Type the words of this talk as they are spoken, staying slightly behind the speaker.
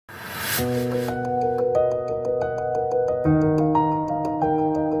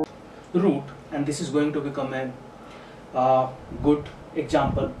root, and this is going to become a good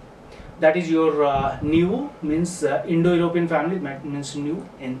example. That is your new means Indo-European family, means new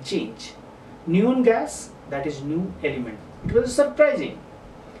and change. Neon gas, that is new element. It was surprising.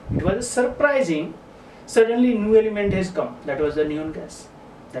 It was surprising. Suddenly new element has come. That was the neon gas.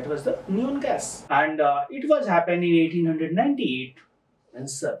 That was the neon gas. And it was happened in 1898. And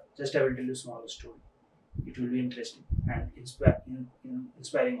sir, just I will tell you a small story. It will be interesting and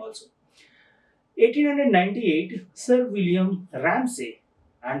inspiring also. 1898, Sir William Ramsay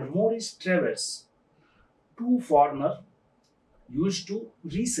and Maurice Travers, two foreigners, used to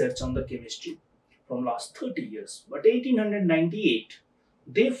research on the chemistry from last 30 years. But 1898,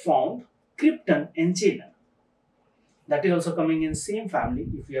 they found krypton and xenon. That is also coming in same family.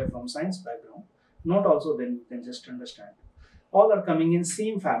 If you are from science background, not also, then you can just understand. All are coming in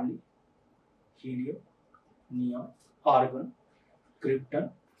same family: helium, neon, argon, krypton,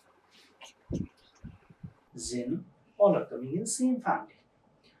 xenon. All are coming in same family.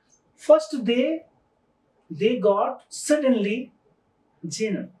 First they got suddenly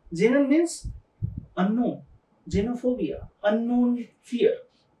xenon. Xenon means unknown, xenophobia, unknown fear.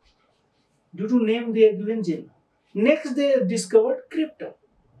 Due to name they are given xenon. Next they discovered krypton.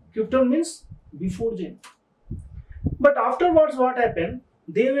 Krypton means before xenon. But afterwards what happened?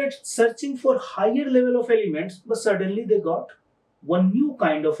 They were searching for higher level of elements, but suddenly they got one new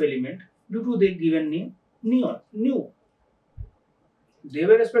kind of element due to their given name neon, new. They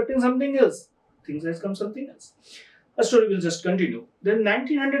were expecting something else. Things has come something else. A story will just continue. Then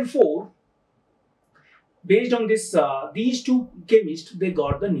 1904, based on this, these two chemists, they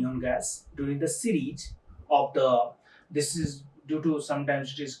got the neon gas during the series of the, this is due to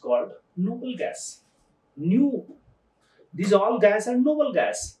sometimes it is called noble gas. New. These all gas are noble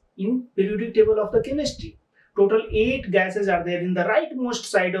gas in periodic table of the chemistry. Total 8 gases are there in the rightmost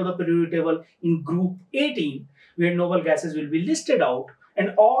side of the periodic table in group 18, where noble gases will be listed out,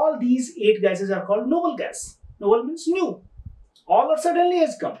 and all these 8 gases are called noble gas. Noble means new. All of suddenly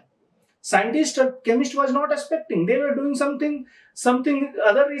has come. Scientist or chemist was not expecting. They were doing something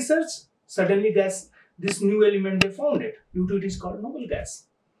other research. Suddenly this new element they found it. Due to it is called noble gas.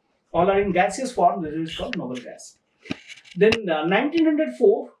 All are in gaseous form. This is called noble gas. Then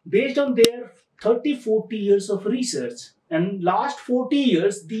 1904, based on their 30-40 years of research, and last 40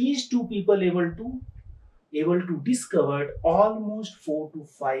 years, these two people able to discover almost 4 to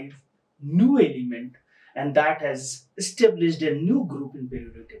 5 new element, and that has established a new group in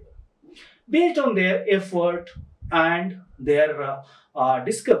periodic table. Based on their effort and their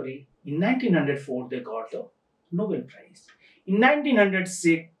discovery, in 1904 they got the Nobel Prize. In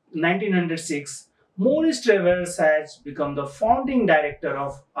 1906, Maurice Travers has become the founding director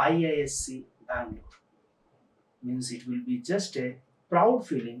of IISc Bangalore. Means it will be just a proud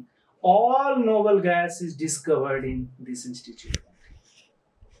feeling. All noble gas is discovered in this institute.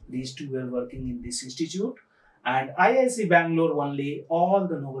 These two were working in this institute, and IISc Bangalore only all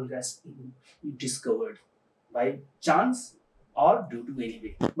the noble gas discovered by chance or due to any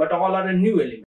way. But all are a new element.